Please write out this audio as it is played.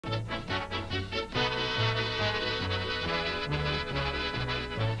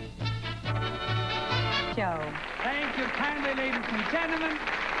show. Thank you kindly, ladies and gentlemen,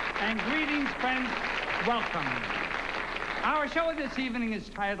 and greetings, friends. Welcome. Our show this evening is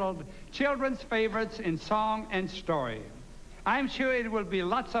titled Children's Favorites in Song and Story. I'm sure it will be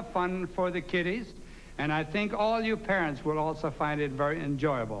lots of fun for the kiddies, and I think all you parents will also find it very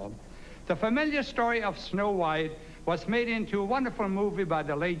enjoyable. The familiar story of Snow White was made into a wonderful movie by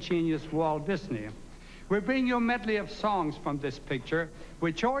the late genius Walt Disney. We bring you a medley of songs from this picture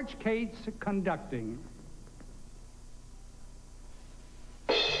with George Cates conducting.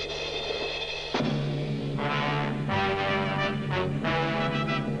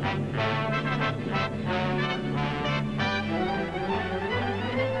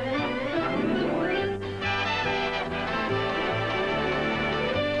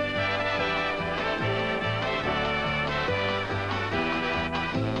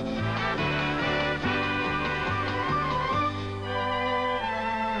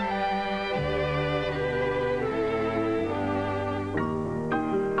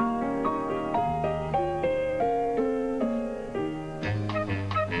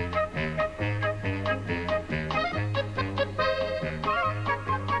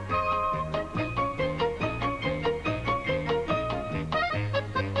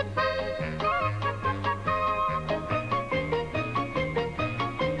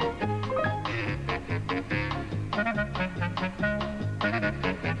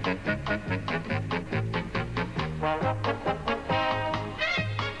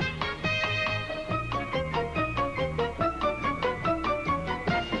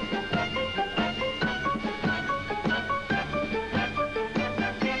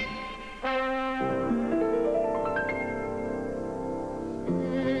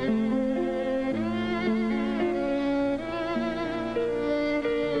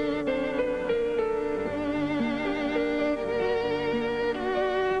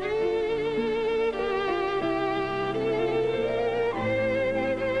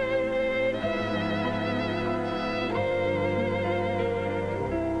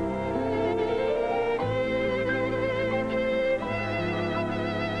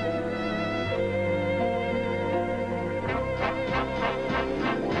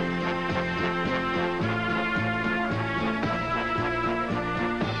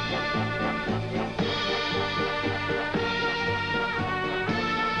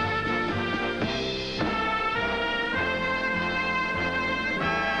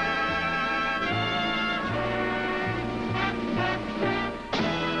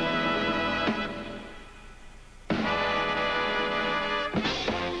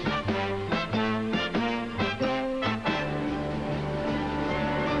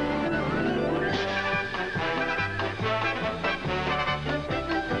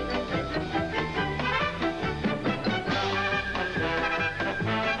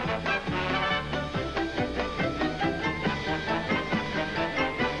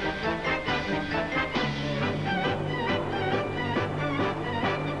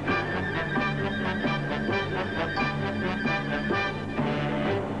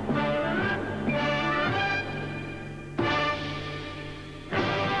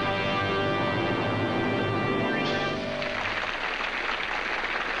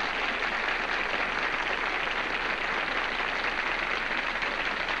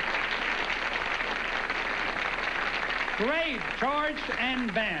 Great, George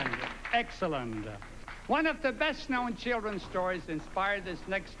and band. Excellent. One of the best-known children's stories inspired this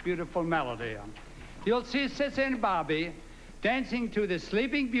next beautiful melody. You'll see Cissy and Bobby dancing to the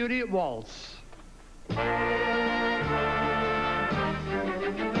Sleeping Beauty Waltz.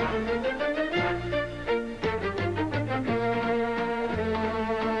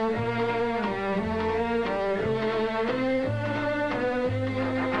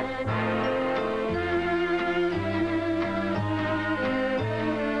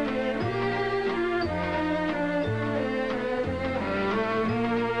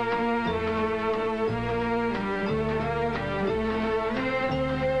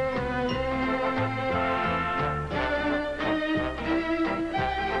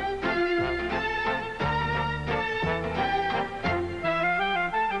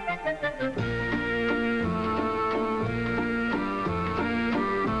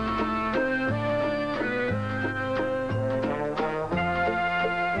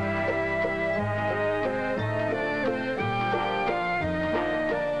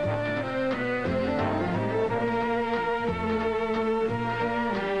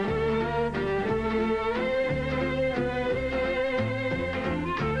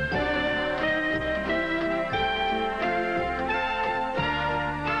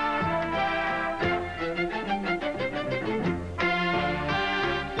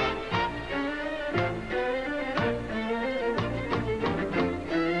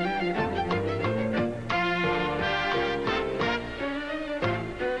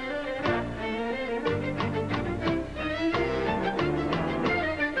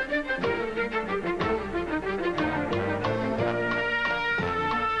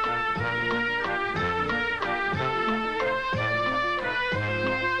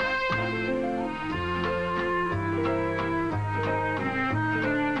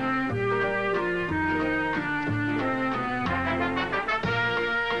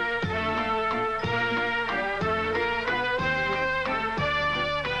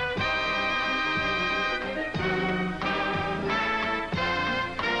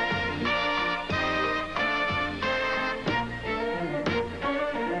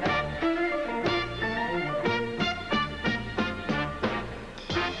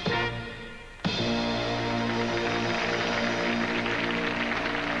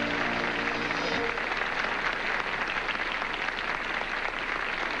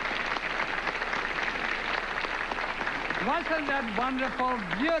 Wasn't that wonderful,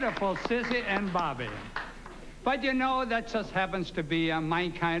 beautiful Cissy and Bobby? But you know, that just happens to be my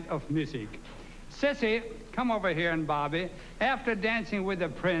kind of music. Cissy, come over here, and Bobby, after dancing with the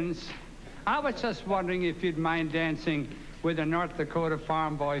prince, I was just wondering if you'd mind dancing with a North Dakota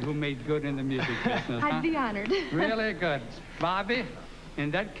farm boy who made good in the music business. I'd be honored. Really good. Bobby,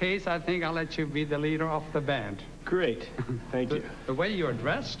 in that case, I think I'll let you be the leader of the band. Great. Thank you. The way you're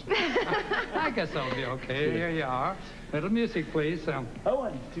dressed? I guess I'll be okay. Sure. Here you are. Little music, please.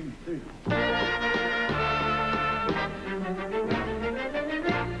 1, 2, 3.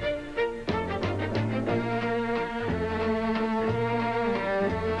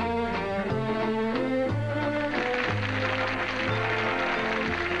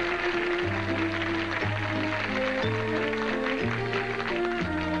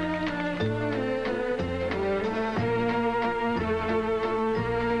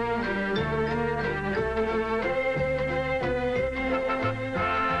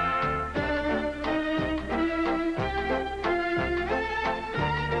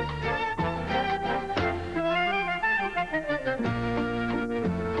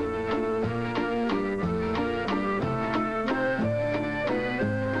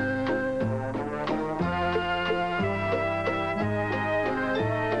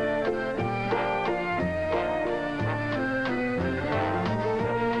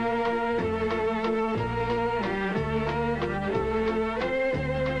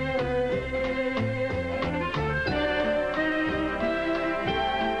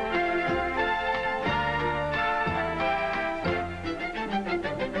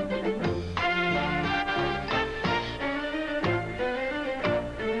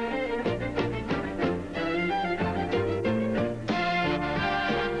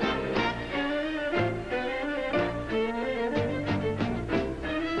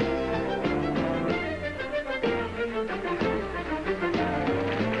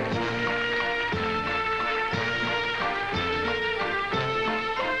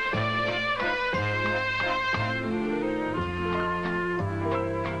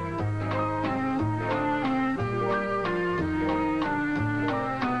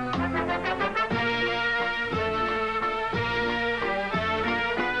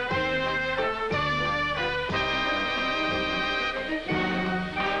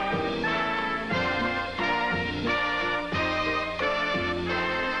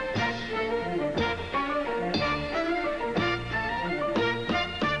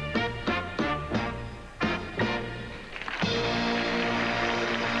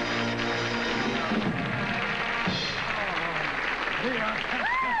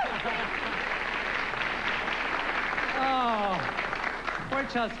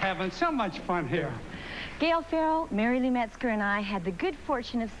 Just having so much fun here. Gail, Farrell, Mary Lou Metzger, and I had the good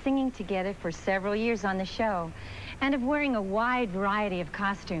fortune of singing together for several years on the show and of wearing a wide variety of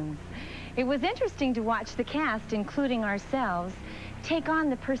costumes. It was interesting to watch the cast, including ourselves, take on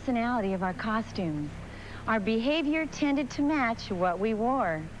the personality of our costumes. Our behavior tended to match what we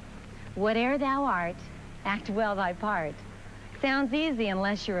wore. Whate'er thou art, act well thy part. Sounds easy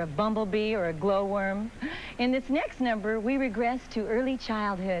unless you're a bumblebee or a glowworm. In this next number, we regress to early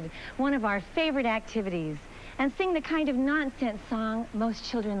childhood, one of our favorite activities, and sing the kind of nonsense song most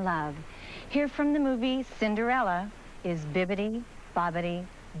children love. Here from the movie Cinderella is Bibbidi, Bobbidi,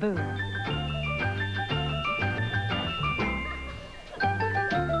 Boo.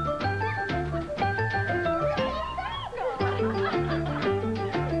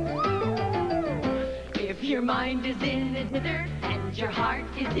 Your mind is in a dither and your heart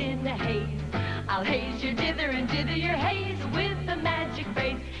is in a haze. I'll haze your dither and dither your haze with a magic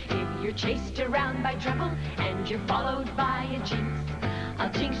phrase. If you're chased around by trouble and you're followed by a jinx, I'll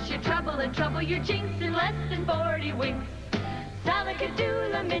jinx your trouble and trouble your jinx in less than 40 winks.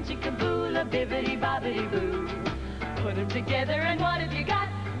 Salakadoola, minchikaboola, bibbidi bobbidi boo. Put them together and what have you got?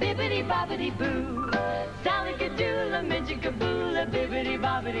 Bibbidi bobbidi boo. Salakadoola, minchikaboola, bibbidi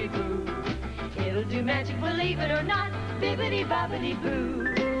bobbidi boo. It'll do magic, believe it or not, bibbidi bobbidi boo.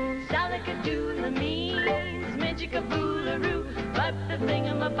 Salakadoola means minchikaboolaroo, but the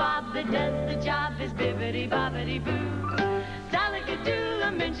thingamabob that does the job is bibbidi bobbidi boo.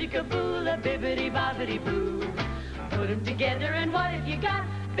 Salakadoola, minchikaboola, bibbidi bobbidi boo. Put them together and what have you got?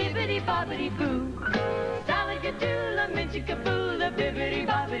 Bibbidi bobbidi boo. Salakadoola, minchikaboola, bibbidi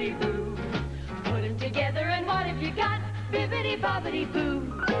bobbidi boo. Put them together and what have you got? Bibbidi bobbidi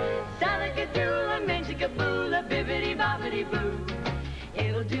boo. Salakadoola, minchikaboola, bibbidi bobbidi boo.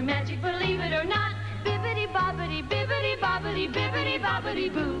 It'll do magic, believe it or not. Bibbidi bobbidi, bibbidi bobbidi, bibbidi bobbidi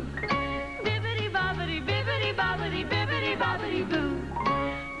boo. Bibbidi bobbidi, bibbidi bobbidi, bibbidi bobbidi boo.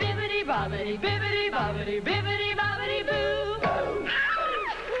 Bibbidi bobbidi, bibbidi bobbidi, bibbidi bobbidi boo.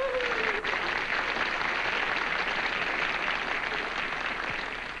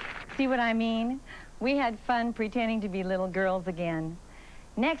 See what I mean? We had fun pretending to be little girls again.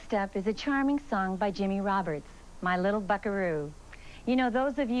 Next up is a charming song by Jimmy Roberts, My Little Buckaroo. You know,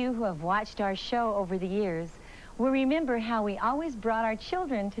 those of you who have watched our show over the years will remember how we always brought our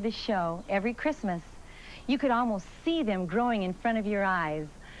children to the show every Christmas. You could almost see them growing in front of your eyes.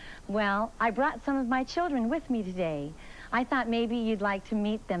 Well, I brought some of my children with me today. I thought maybe you'd like to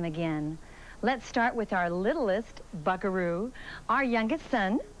meet them again. Let's start with our littlest Buckaroo, our youngest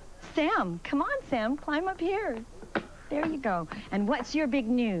son, Sam. Come on, Sam, climb up here. There you go. And what's your big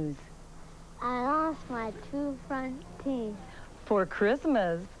news? I lost my 2 front teeth. For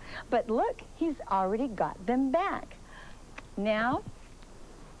Christmas. But look, he's already got them back. Now,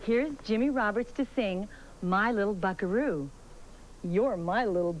 here's Jimmy Roberts to sing My Little Buckaroo. You're my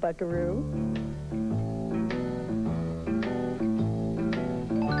little buckaroo.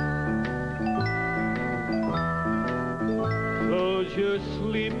 Close your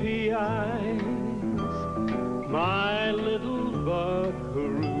sleepy eyes, my little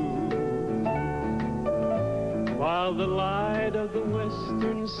buckaroo, while the light of the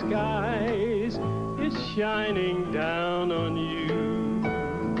western skies is shining down on you.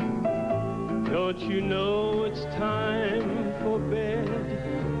 Don't you know it's time for bed?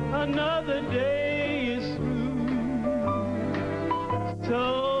 Another day is through.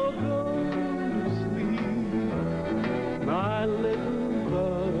 So go to sleep, my little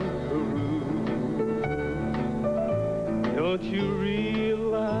buckaroo. Don't you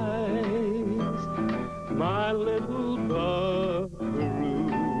realize, my little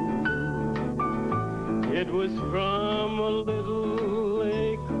buckaroo, it was from a little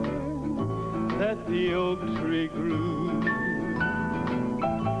acorn that the oak tree grew.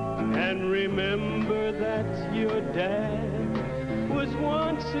 And remember that your dad was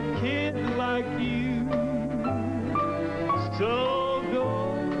once a kid like you. So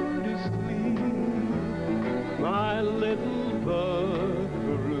go to sleep, my little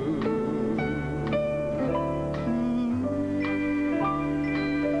buckaroo.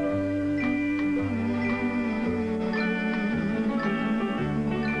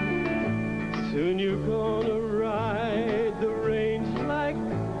 Soon you're gonna ride the range like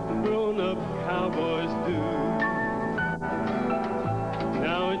grown-up cowboys do.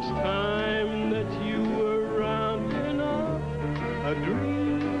 Now it's time that you were rounding up a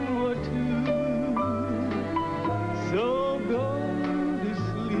dream or two. So go to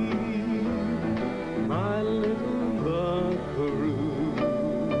sleep, my little buckaroo.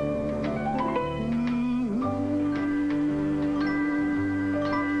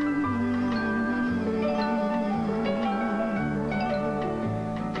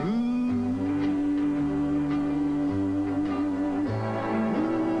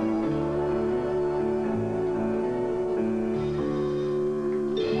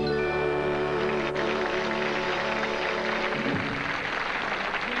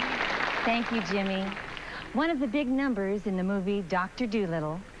 Thank you, Jimmy. One of the big numbers in the movie Dr.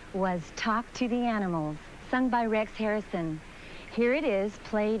 Dolittle was Talk to the Animals, sung by Rex Harrison. Here it is,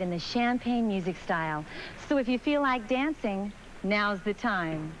 played in the champagne music style. So if you feel like dancing, now's the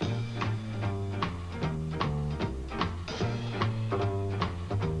time.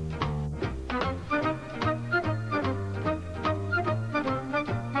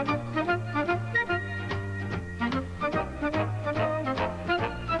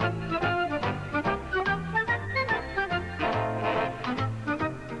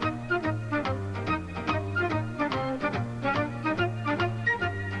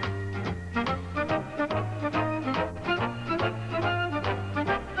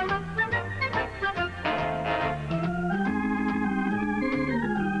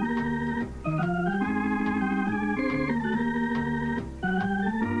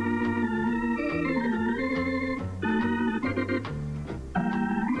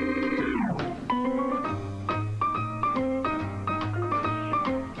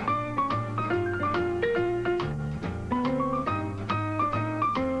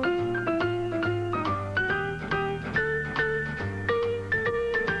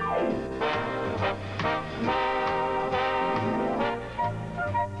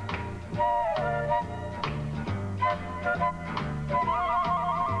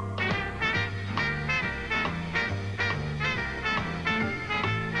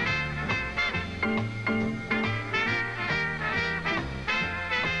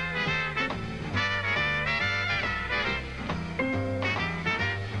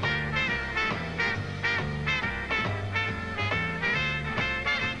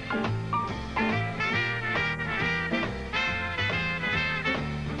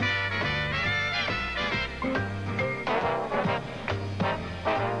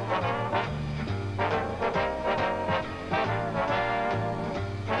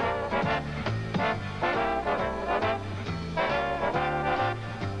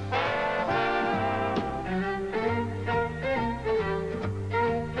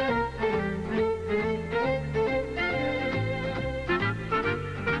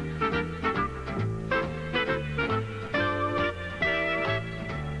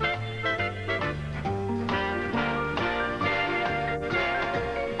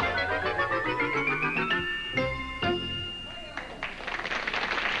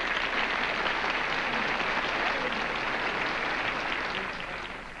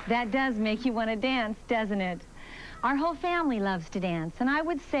 That does make you want to dance, doesn't it? Our whole family loves to dance, and I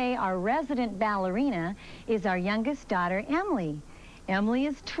would say our resident ballerina is our youngest daughter, Emily. Emily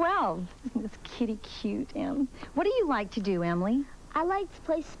is 12. Isn't this kitty cute, Em? What do you like to do, Emily? I like to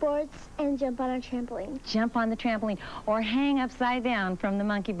play sports and jump on a trampoline. Jump on the trampoline or hang upside down from the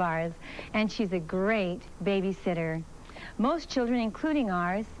monkey bars. And she's a great babysitter. Most children, including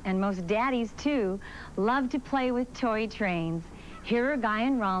ours, and most daddies too, love to play with toy trains. Here are Guy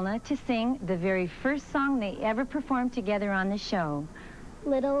and Ralna to sing the very first song they ever performed together on the show.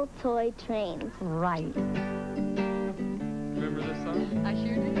 Little Toy Trains. Right. Remember this song? I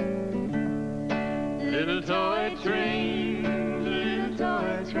sure do. Little toy trains, little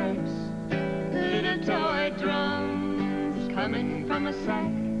toy trains, little toy drums coming from a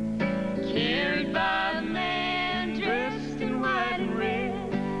sack, carried by a man dressed in white and red.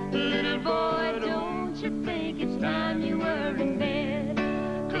 Little boy, don't you think it's time you were in bed?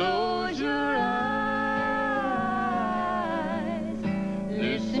 Close your eyes,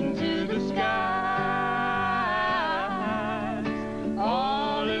 listen to the skies.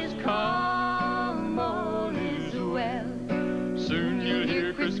 All is calm, all is well. Soon you'll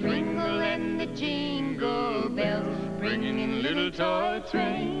hear Kris Kringle and the jingle bells, bringing in little toy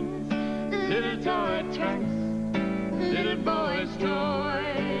trains, little toy tracks, little boys'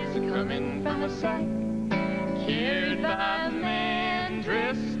 toys coming from a sack, carried by a man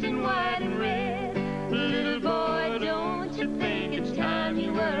dressed in white and red. Little boy, don't you think it's time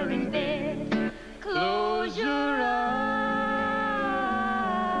you were in bed? Close your eyes,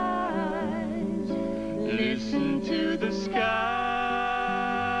 listen to the skies.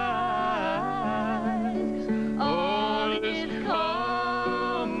 All is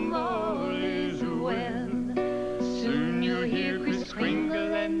calm, all is well. Soon you'll hear Kris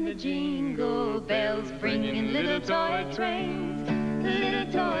Kringle and the jingle bells, bringing in little toy trains, little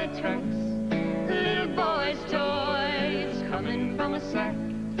toy tracks, little boys' toys coming from a sack,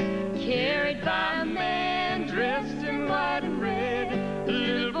 carried by a man dressed in white and red.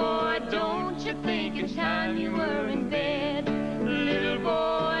 Little boy, don't you think it's time you were in bed? Little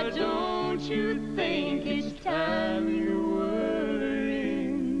boy, don't you think it's time you were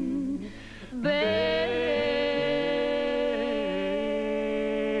in bed?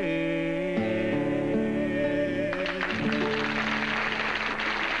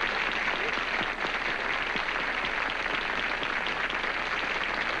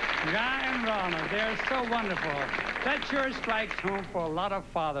 Guy and Ralna, they're so wonderful. That sure strikes home for a lot of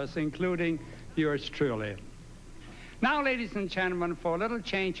fathers, including yours truly. Now, ladies and gentlemen, for a little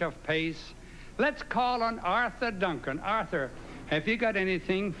change of pace, let's call on Arthur Duncan. Arthur, have you got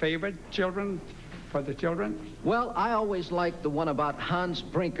anything favorite children for the children? Well, I always liked the one about Hans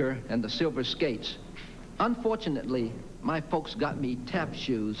Brinker and the silver skates. Unfortunately, my folks got me tap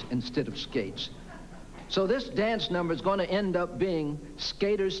shoes instead of skates. So this dance number is going to end up being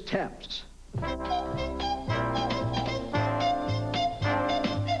Skater's Taps.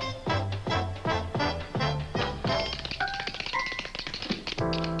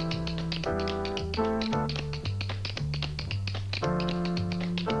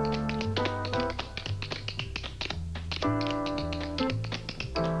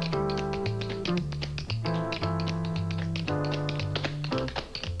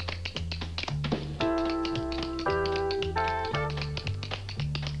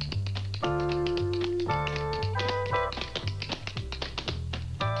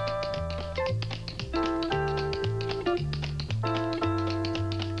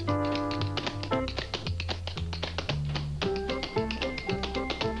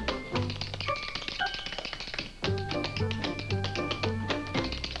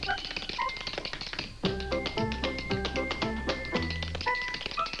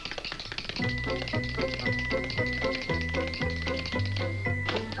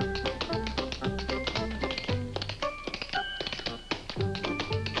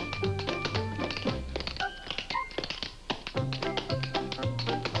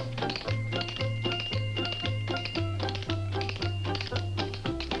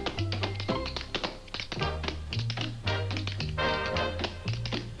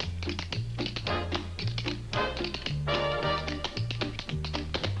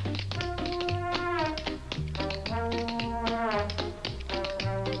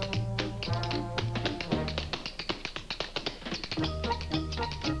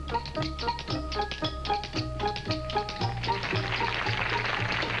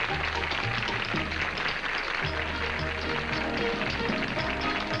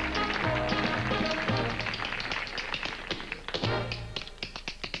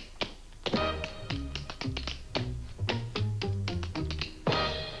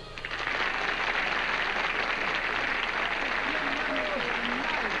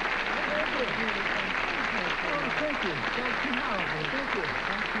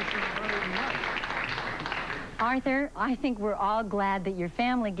 Arthur, I think we're all glad that your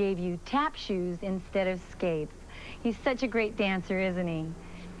family gave you tap shoes instead of skates. He's such a great dancer, isn't he?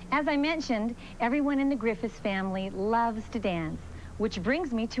 As I mentioned, everyone in the Griffiths family loves to dance, which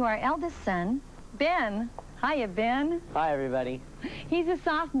brings me to our eldest son, Ben. Hiya, Ben. Hi, everybody. He's a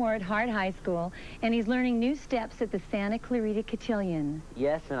sophomore at Hart High School, and he's learning new steps at the Santa Clarita Cotillion.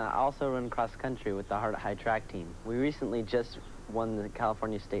 Yes, and I also run cross country with the Hart High track team. We recently just won the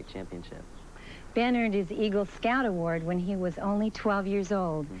California State Championship. Ben earned his Eagle Scout Award when he was only 12 years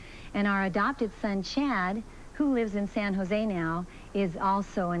old. And our adopted son, Chad, who lives in San Jose now, is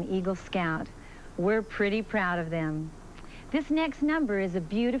also an Eagle Scout. We're pretty proud of them. This next number is a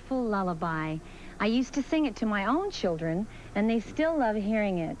beautiful lullaby. I used to sing it to my own children, and they still love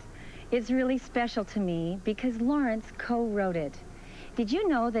hearing it. It's really special to me because Lawrence co-wrote it. Did you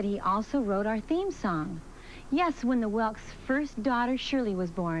know that he also wrote our theme song? Yes, when the Welk's first daughter, Shirley,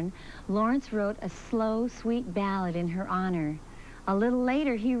 was born, Lawrence wrote a slow, sweet ballad in her honor. A little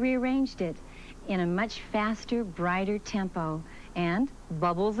later, he rearranged it in a much faster, brighter tempo, and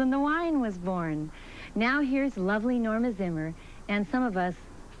Bubbles in the Wine was born. Now here's lovely Norma Zimmer and some of us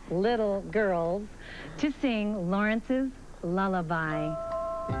little girls to sing Lawrence's Lullaby.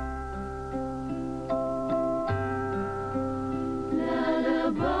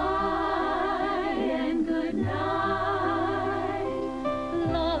 Lullaby and good night.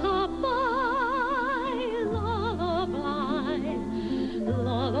 Lullaby, lullaby,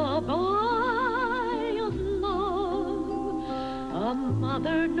 lullaby of love. A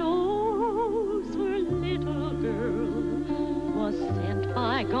mother knows her little girl was sent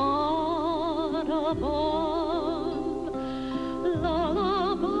by God above.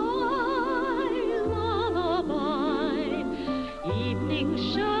 Lullaby, lullaby, evening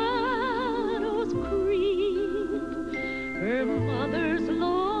shadows creep. Her mother's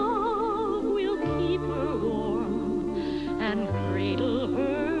love will keep her warm and cradle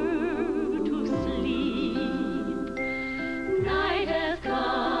her to sleep. Night has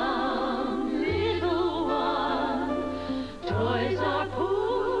come, little one, toys are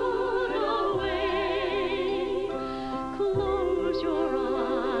put away. Close your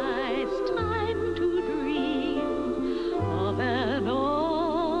eyes, time to dream of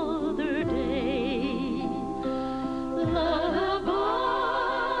another day. Lullaby,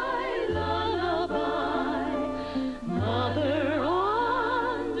 lullaby, mother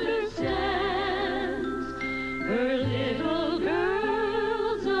understands. Her little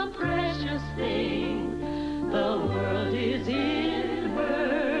girl's a precious thing. The world is in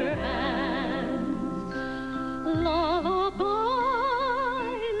her hands. Lullaby,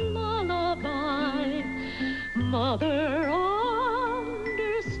 lullaby, mother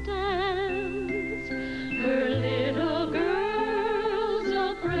understands. Her little girl's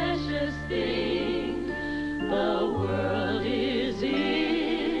a precious thing. The world is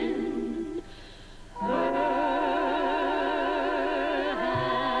in her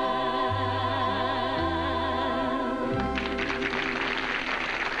hands.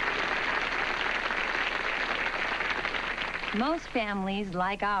 Most families,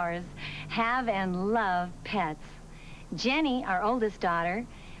 like ours, have and love pets. Jenny, our oldest daughter,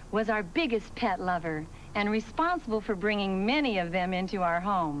 was our biggest pet lover and responsible for bringing many of them into our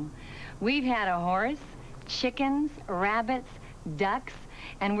home. We've had a horse, chickens, rabbits, ducks,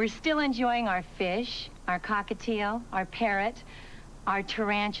 and we're still enjoying our fish, our cockatiel, our parrot, our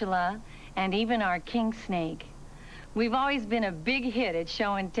tarantula, and even our king snake. We've always been a big hit at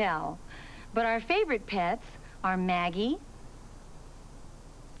show and tell, but our favorite pets are Maggie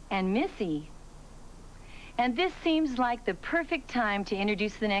and Missy. And this seems like the perfect time to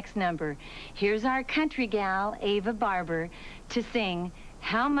introduce the next number. Here's our country gal, Ava Barber, to sing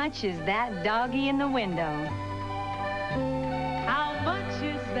How Much Is That Doggie in the Window? How much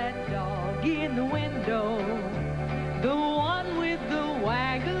is that doggie in the window? The one with the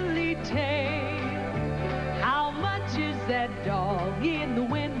waggly tail. How much is that doggie in the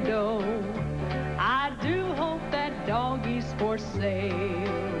window? I do hope that doggie's for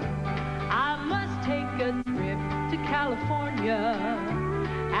sale. I must take a trip to California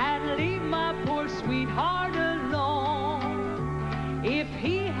and leave my poor sweetheart alone. If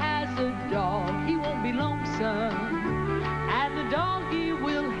he has a dog, he won't be lonesome, and the doggie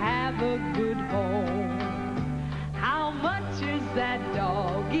will have a good home. How much is that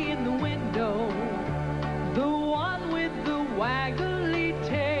doggie in the window? The one with the waggly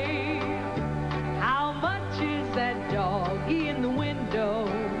tail. How much is that doggie in the window?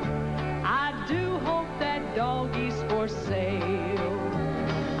 I do hope that doggie's for sale.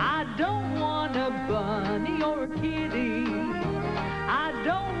 I don't want a bunny or a kitty. I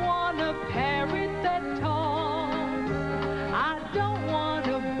don't want a parrot that talks.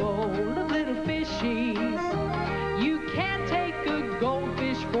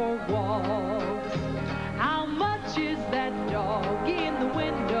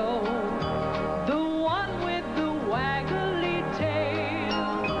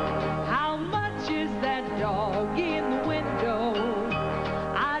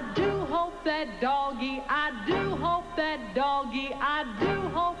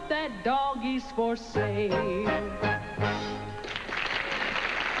 for sale.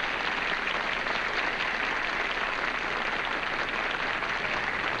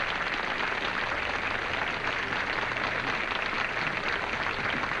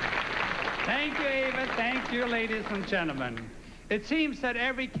 Thank you, Ava. Thank you, ladies and gentlemen. It seems that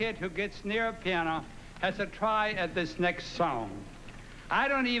every kid who gets near a piano has a try at this next song. I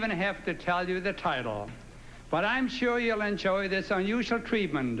don't even have to tell you the title, but I'm sure you'll enjoy this unusual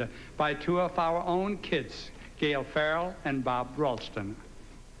treatment by two of our own kids, Gail Farrell and Bob Ralston.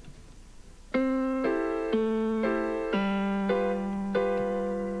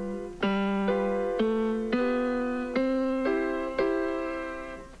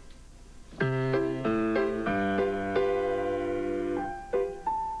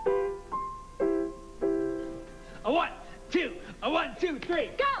 A one, two, three,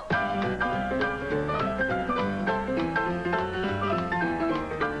 go!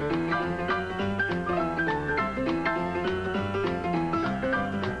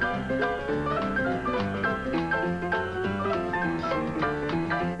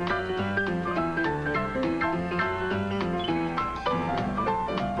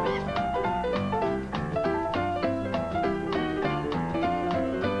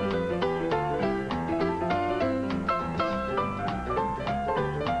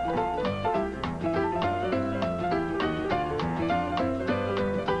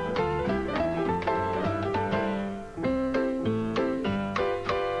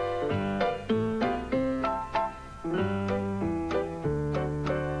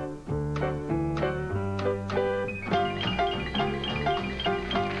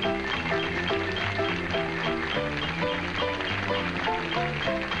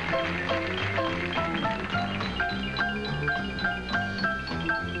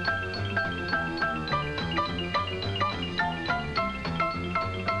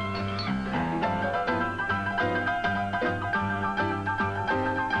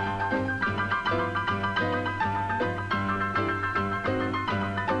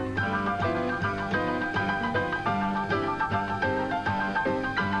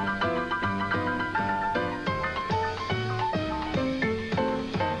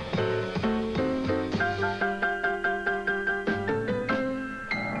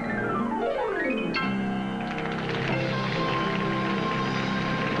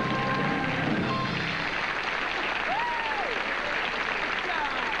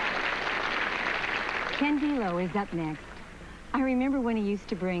 Delo is up next. I remember when he used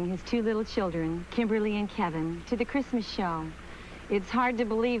to bring his two little children, Kimberly and Kevin, to the Christmas show. It's hard to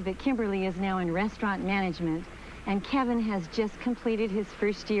believe that Kimberly is now in restaurant management, and Kevin has just completed his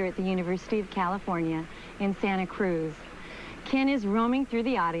first year at the University of California in Santa Cruz. Ken is roaming through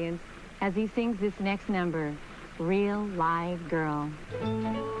the audience as he sings this next number, Real Live Girl.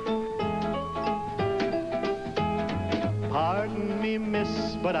 Pardon me,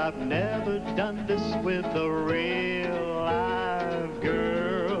 miss, but I've never done this with a real live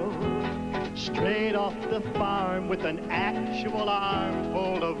girl. Straight off the farm with an actual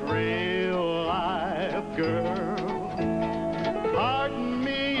armful of real live girl. Pardon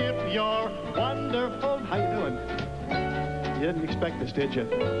me if you're wonderful. How you doing? You didn't expect this, did you?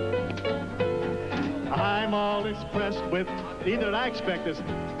 I'm all impressed with, neither did I expect this,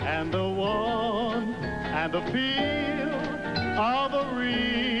 and the one and the feel of a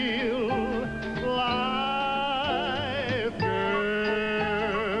real live girl.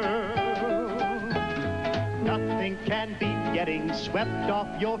 Nothing can beat getting swept off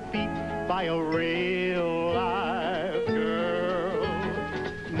your feet by a real live girl.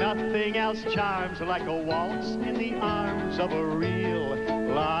 Nothing else charms like a waltz in the arms of a real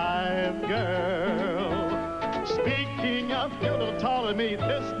live girl. Speaking of you, a little taller than me,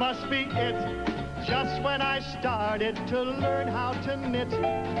 this must be it. Just when I started to learn how to knit,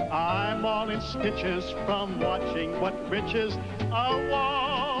 I'm all in stitches from watching what riches a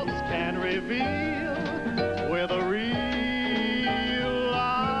waltz can reveal with a real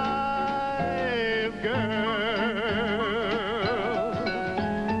live girl.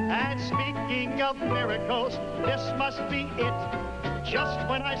 And speaking of miracles, this must be it. Just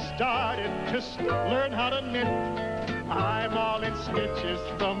when I started to learn how to knit, I'm all in stitches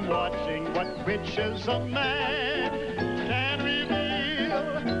from watching what riches a man can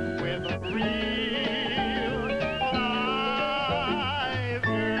reveal with a real live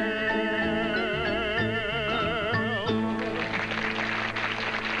girl.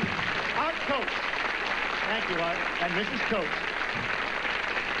 Art Coates. Thank you, Art. And Mrs. Coates.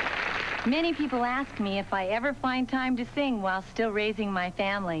 Many people ask me if I ever find time to sing while still raising my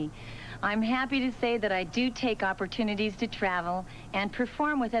family. I'm happy to say that I do take opportunities to travel and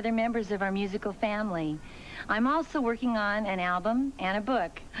perform with other members of our musical family. I'm also working on an album and a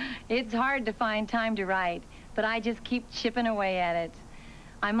book. It's hard to find time to write, but I just keep chipping away at it.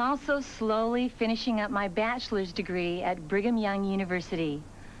 I'm also slowly finishing up my bachelor's degree at Brigham Young University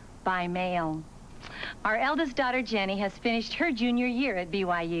by mail. Our eldest daughter, Jenny, has finished her junior year at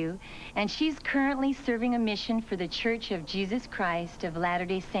BYU, and she's currently serving a mission for the Church of Jesus Christ of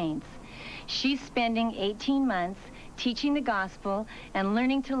Latter-day Saints. She's spending 18 months teaching the gospel and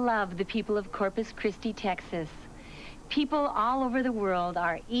learning to love the people of Corpus Christi, Texas. People all over the world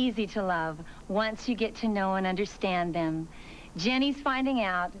are easy to love once you get to know and understand them. Jenny's finding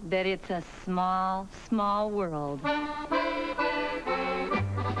out that it's a small, small world.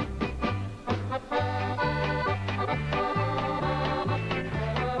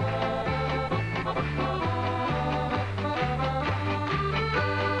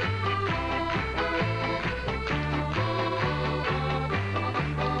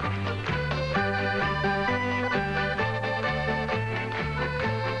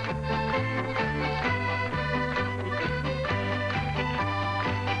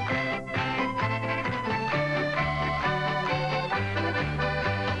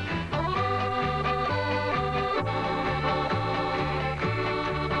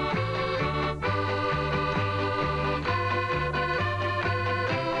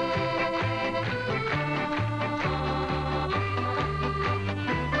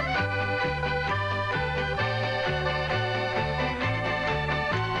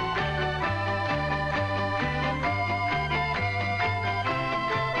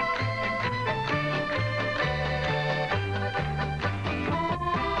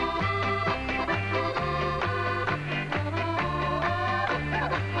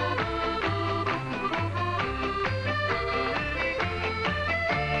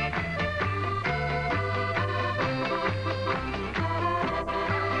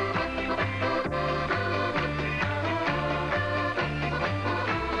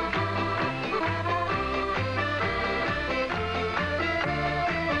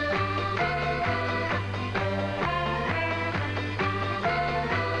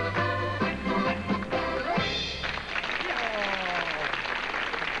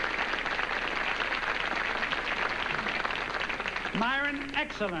 Myron,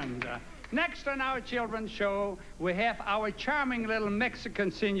 excellent. Next on our children's show, we have our charming little Mexican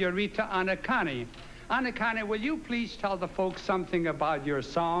senorita, Anacani. Anacani, will you please tell the folks something about your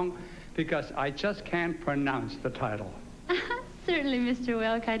song? Because I just can't pronounce the title. Certainly, Mr.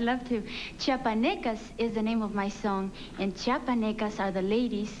 Welk, I'd love to. Chiapanecas is the name of my song, and Chiapanecas are the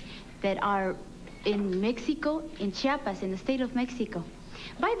ladies that are in Mexico, in Chiapas, in the state of Mexico.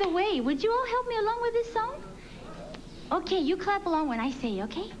 By the way, would you all help me along with this song? Okay, you clap along when I say,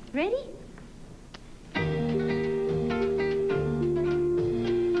 okay? Ready?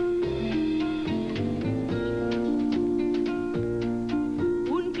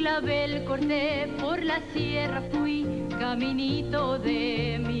 Un clavel corté por la sierra, fui caminito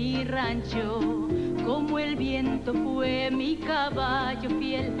de mi rancho. Como el viento fue mi caballo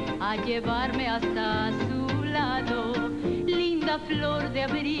fiel a llevarme hasta su lado. Linda flor de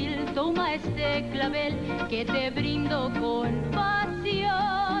abril, toma este clavel que te brindo con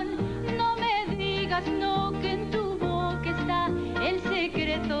pasión. No me digas no, que en tu boca está el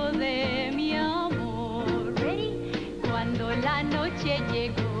secreto de mi amor. Ready? Cuando la noche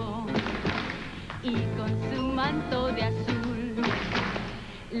llegó y con su manto de azul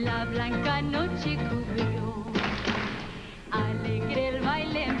la blanca noche cubrió, alegre el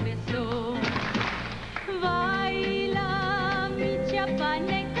baile empezó. Baila, mi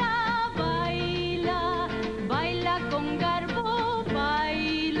chiapaneca, baila, baila con garbo,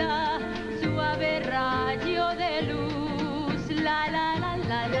 baila, suave rayo de luz, la la la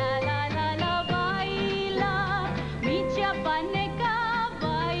la la la la la, baila, mi chiapaneca,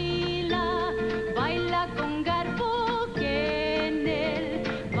 baila, baila con garbo, que en el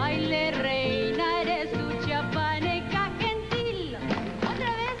baile reina eres tu chiapaneca gentil.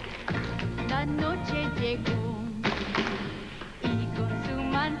 Otra vez, la noche llegó y con su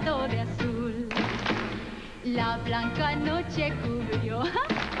manto de azul la blanca noche cubrió.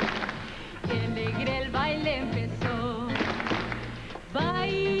 Qué alegre el baile empezó.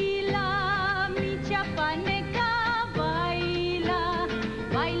 Baila, mi chiapaneca, baila,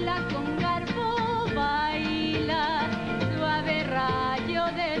 baila con garbo, baila, suave rayo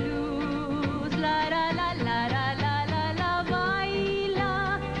de luz, la la la la la la la la,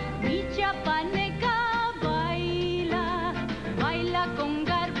 baila, mi chiapaneca, baila, baila con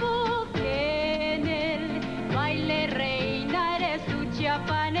garbo, que en el baile reina eres tu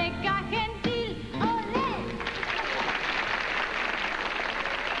chiapaneca.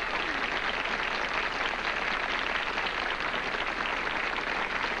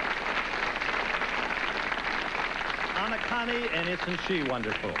 Anacani and Isn't She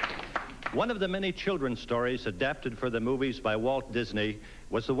Wonderful? One of the many children's stories adapted for the movies by Walt Disney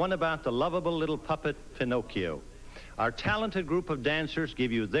was the one about the lovable little puppet Pinocchio. Our talented group of dancers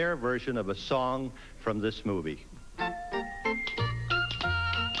give you their version of a song from this movie.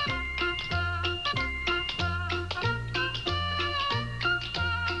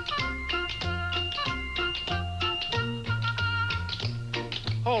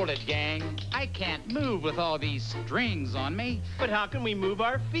 Hold it, gang. I can't move with all these strings on me. But how can we move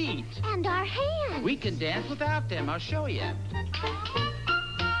our feet? And our hands. We can dance without them. I'll show you.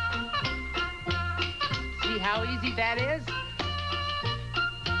 See how easy that is?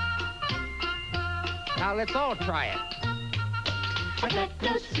 Now let's all try it. I got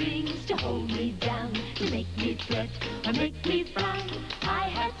no strings to hold me down, to make me fret or make me frown. I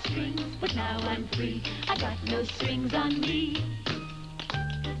had strings, but now I'm free. I got no strings on me.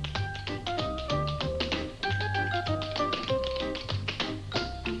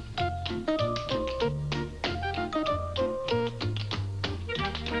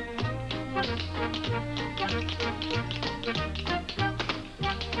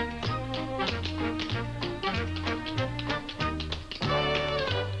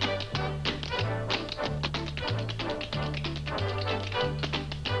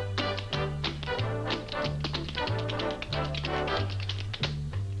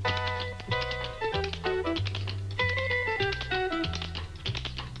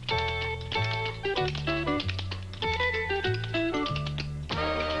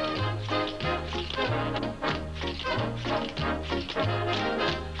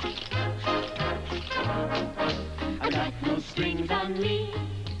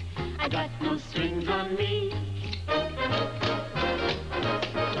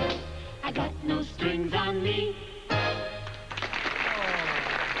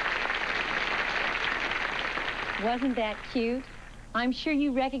 Wasn't that cute? I'm sure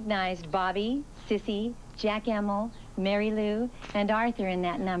you recognized Bobby, Cissy, Jack Emmel, Mary Lou, and Arthur in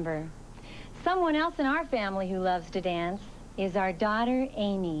that number. Someone else in our family who loves to dance is our daughter,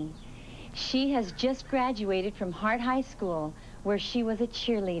 Amy. She has just graduated from Hart High School, where she was a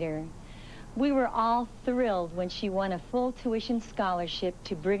cheerleader. We were all thrilled when she won a full tuition scholarship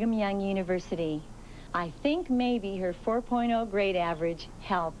to Brigham Young University. I think maybe her 4.0 grade average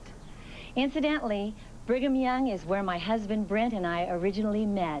helped. Incidentally, Brigham Young is where my husband Brent and I originally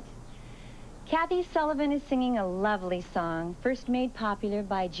met. Kathie Sullivan is singing a lovely song, first made popular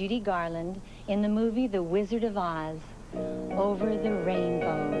by Judy Garland in the movie The Wizard of Oz, Over the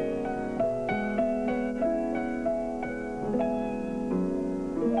Rainbow.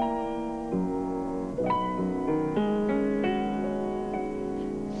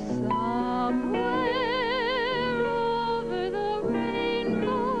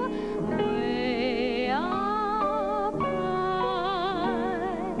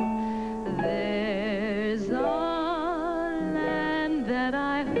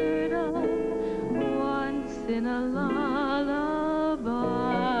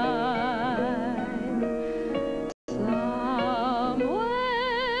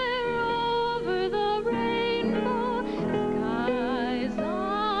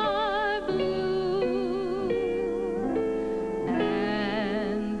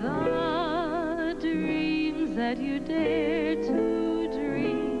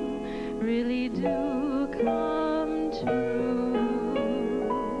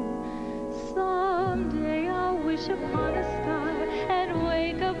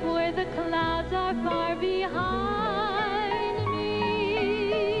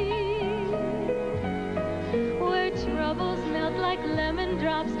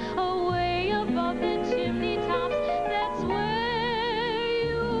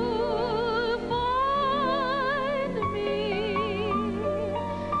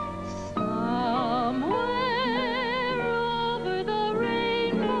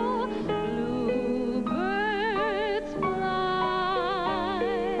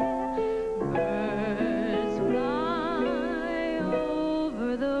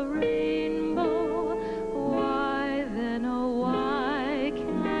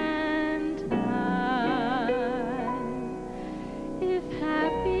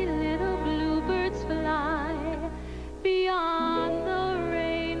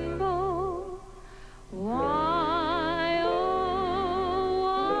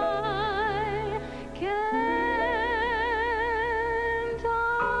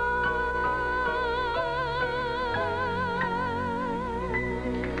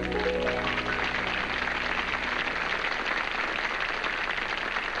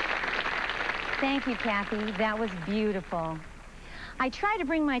 Thank you, Kathie. That was beautiful. I try to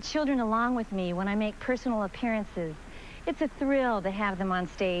bring my children along with me when I make personal appearances. It's a thrill to have them on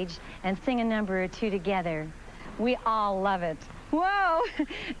stage and sing a number or two together. We all love it. Whoa!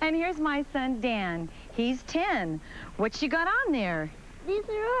 And here's my son, Dan. He's 10. What you got on there? These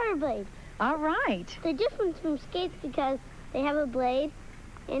are rollerblades. All right. They're different from skates because they have a blade,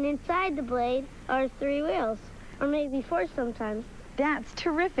 and inside the blade are 3 wheels, or maybe 4 sometimes. That's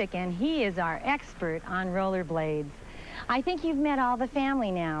terrific, and he is our expert on rollerblades. I think you've met all the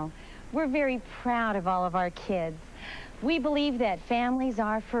family now. We're very proud of all of our kids. We believe that families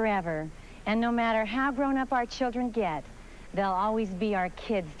are forever, and no matter how grown up our children get, they'll always be our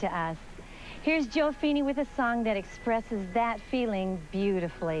kids to us. Here's Joe Feeney with a song that expresses that feeling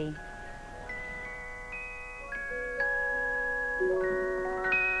beautifully.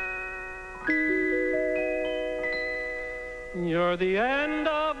 You're the end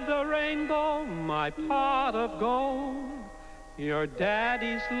of the rainbow, my pot of gold. You're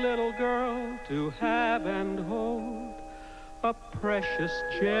Daddy's little girl to have and hold. A precious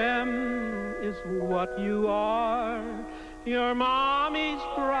gem is what you are. You're Mommy's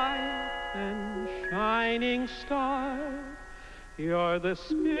bright and shining star. You're the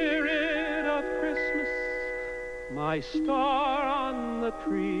spirit of Christmas, my star on the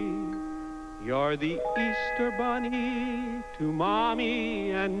tree. You're the Easter bunny to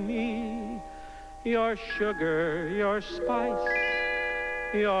Mommy and me. You're sugar, you're spice,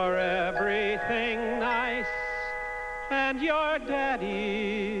 you're everything nice, and you're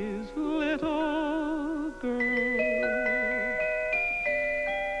Daddy's little girl.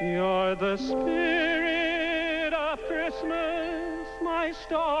 You're the spirit of Christmas, my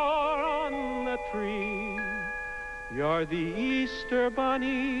star on the tree. You're the Easter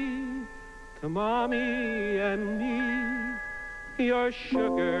bunny to Mommy and me. You're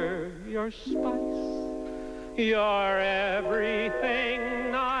sugar, you're spice, you're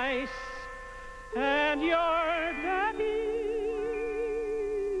everything nice, and you're Daddy's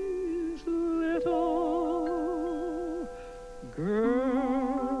little girl.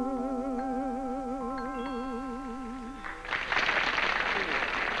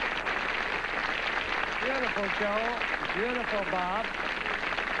 Beautiful, Joe. Beautiful, Bob.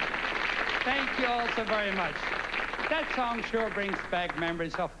 Thank you all so very much. That song sure brings back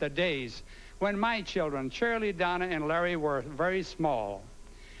memories of the days when my children, Shirley, Donna, and Larry, were very small.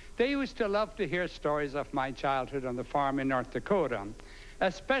 They used to love to hear stories of my childhood on the farm in North Dakota,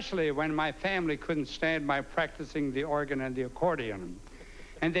 especially when my family couldn't stand my practicing the organ and the accordion,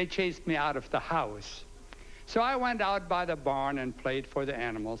 and they chased me out of the house. So I went out by the barn and played for the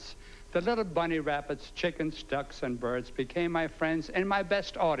animals. The little bunny rabbits, chickens, ducks, and birds became my friends and my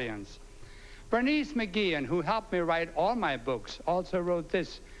best audience. Bernice McGeehan, who helped me write all my books, also wrote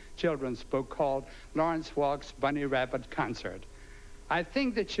this children's book called Lawrence Welk's Bunny Rabbit Concert. I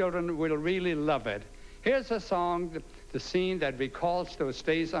think the children will really love it. Here's a song, the scene that recalls those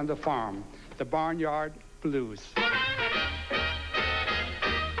days on the farm, the Barnyard Blues.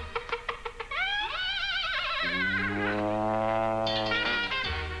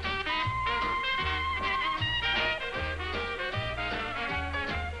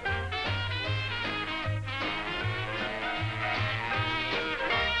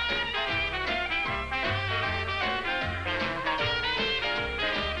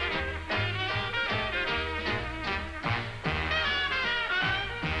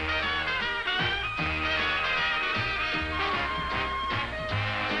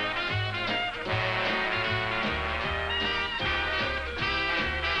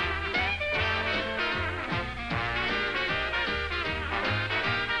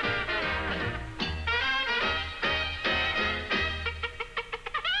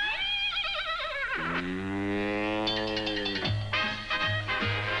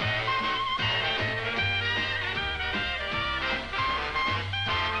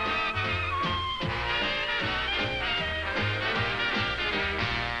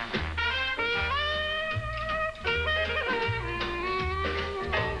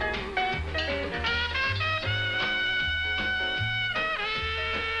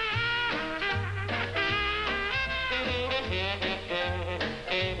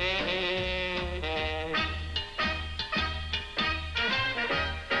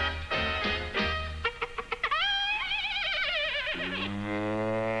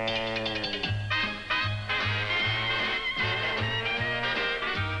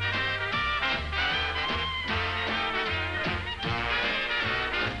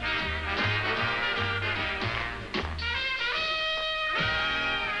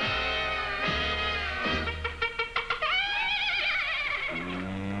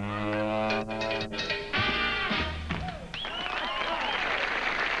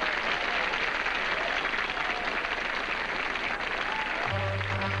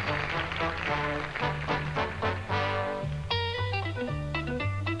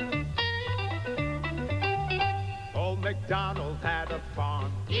 MacDonald had a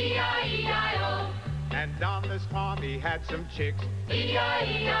farm. E-I-E-I-O. And on this farm he had some chicks.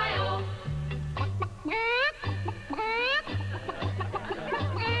 E-I-E-I-O.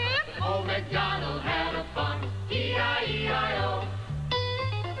 Old MacDonald had a farm. E-I-E-I-O.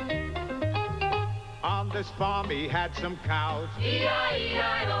 On this farm he had some cows.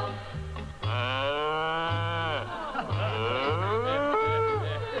 E-I-E-I-O.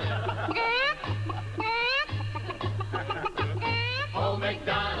 Old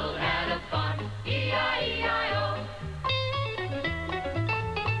MacDonald had a farm. E-I-E-I-O.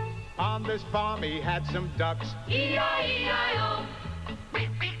 On this farm he had some ducks. E-I-E-I-O.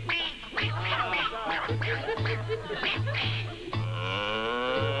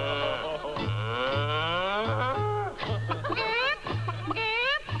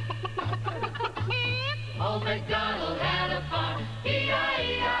 Old MacDonald had a farm.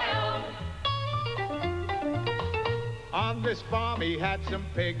 E-I-E-I-O. On this farm he had some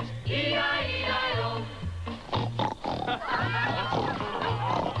pigs. E-I-E-I-O.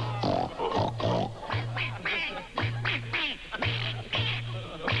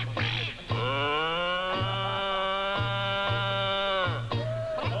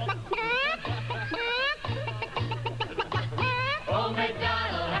 Old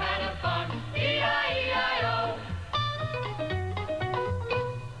MacDonald had a farm. E-I-E-I-O.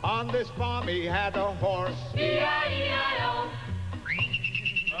 On this farm he had a horse. E-I-E-I-O.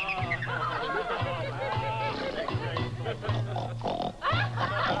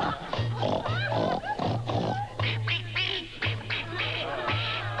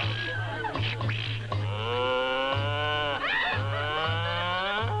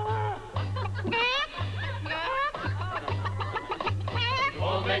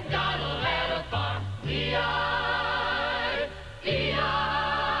 Old MacDonald had a farm.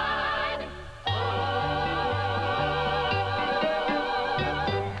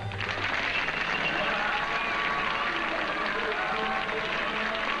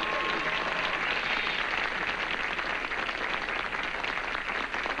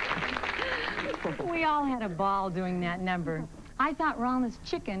 We all had a ball doing that number. I thought Ralna's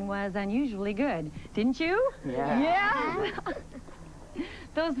chicken was unusually good. Didn't you? Yeah. Yes.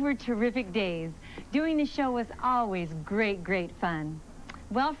 Those were terrific days. Doing the show was always great, great fun.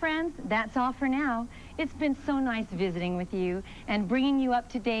 Well, friends, that's all for now. It's been so nice visiting with you and bringing you up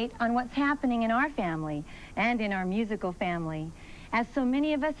to date on what's happening in our family and in our musical family. As so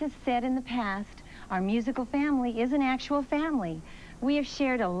many of us have said in the past, our musical family is an actual family. We have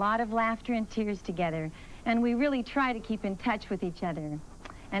shared a lot of laughter and tears together, and we really try to keep in touch with each other.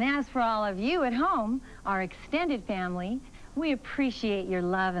 And as for all of you at home, our extended family, we appreciate your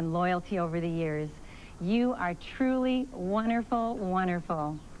love and loyalty over the years. You are truly wonderful,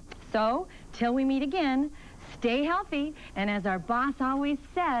 wonderful. So, till we meet again, stay healthy, and as our boss always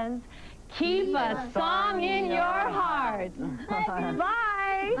says, keep a song in your heart. Bye.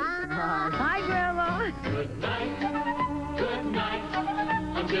 Bye. Bye, Grandma. Good night,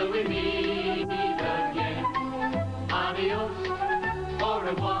 until we meet again. Adios, au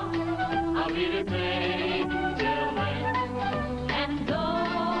revoir, auf Wiedersehen.